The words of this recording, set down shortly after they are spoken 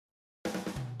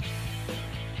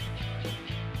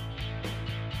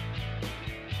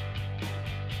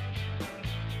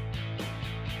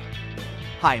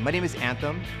Hi, my name is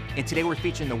Anthem, and today we're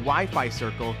featuring the Wi-Fi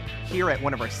Circle here at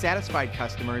one of our satisfied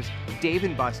customers,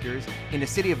 Dave & Buster's, in the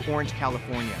city of Orange,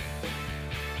 California.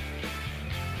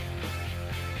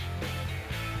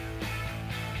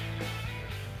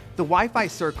 The Wi-Fi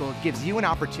Circle gives you an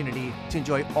opportunity to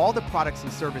enjoy all the products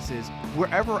and services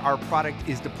wherever our product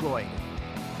is deployed.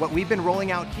 What we've been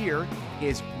rolling out here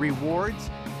is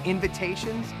rewards,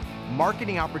 invitations,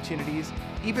 marketing opportunities,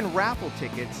 even raffle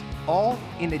tickets, all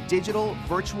in a digital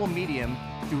virtual medium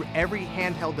through every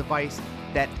handheld device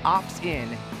that opts in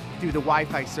through the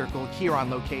Wi-Fi Circle here on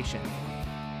location.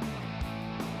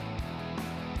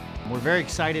 We're very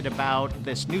excited about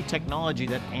this new technology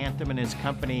that Anthem and his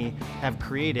company have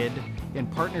created. In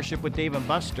partnership with Dave &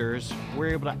 Buster's, we're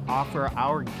able to offer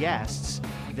our guests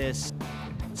this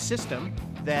system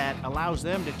that allows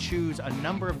them to choose a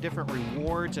number of different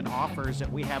rewards and offers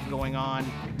that we have going on,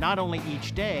 not only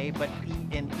each day, but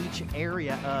in each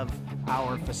area of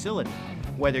our facility.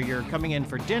 Whether you're coming in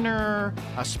for dinner,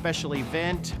 a special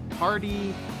event,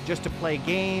 party, just to play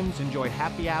games, enjoy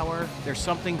happy hour, there's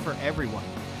something for everyone.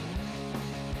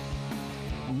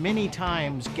 Many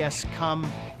times guests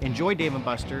come, enjoy Dave &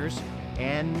 Buster's,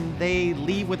 and they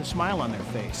leave with a smile on their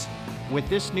face. With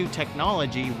this new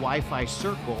technology, Wi-Fi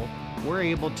Circle, we're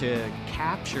able to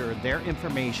capture their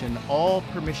information, all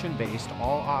permission-based,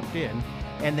 all opt-in,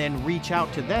 and then reach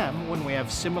out to them when we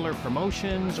have similar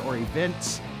promotions or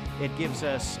events. It gives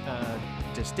us a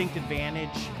distinct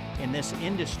advantage in this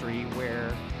industry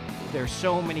where there's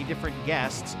so many different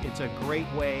guests. It's a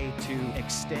great way to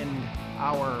extend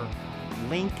our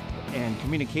link and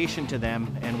communication to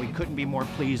them, and we couldn't be more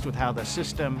pleased with how the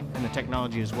system and the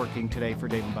technology is working today for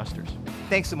Dave & Buster's.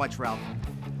 Thanks so much, Ralph.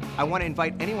 I want to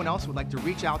invite anyone else who would like to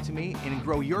reach out to me and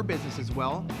grow your business as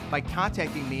well by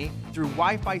contacting me through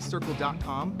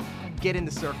wificircle.com. Get in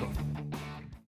the circle.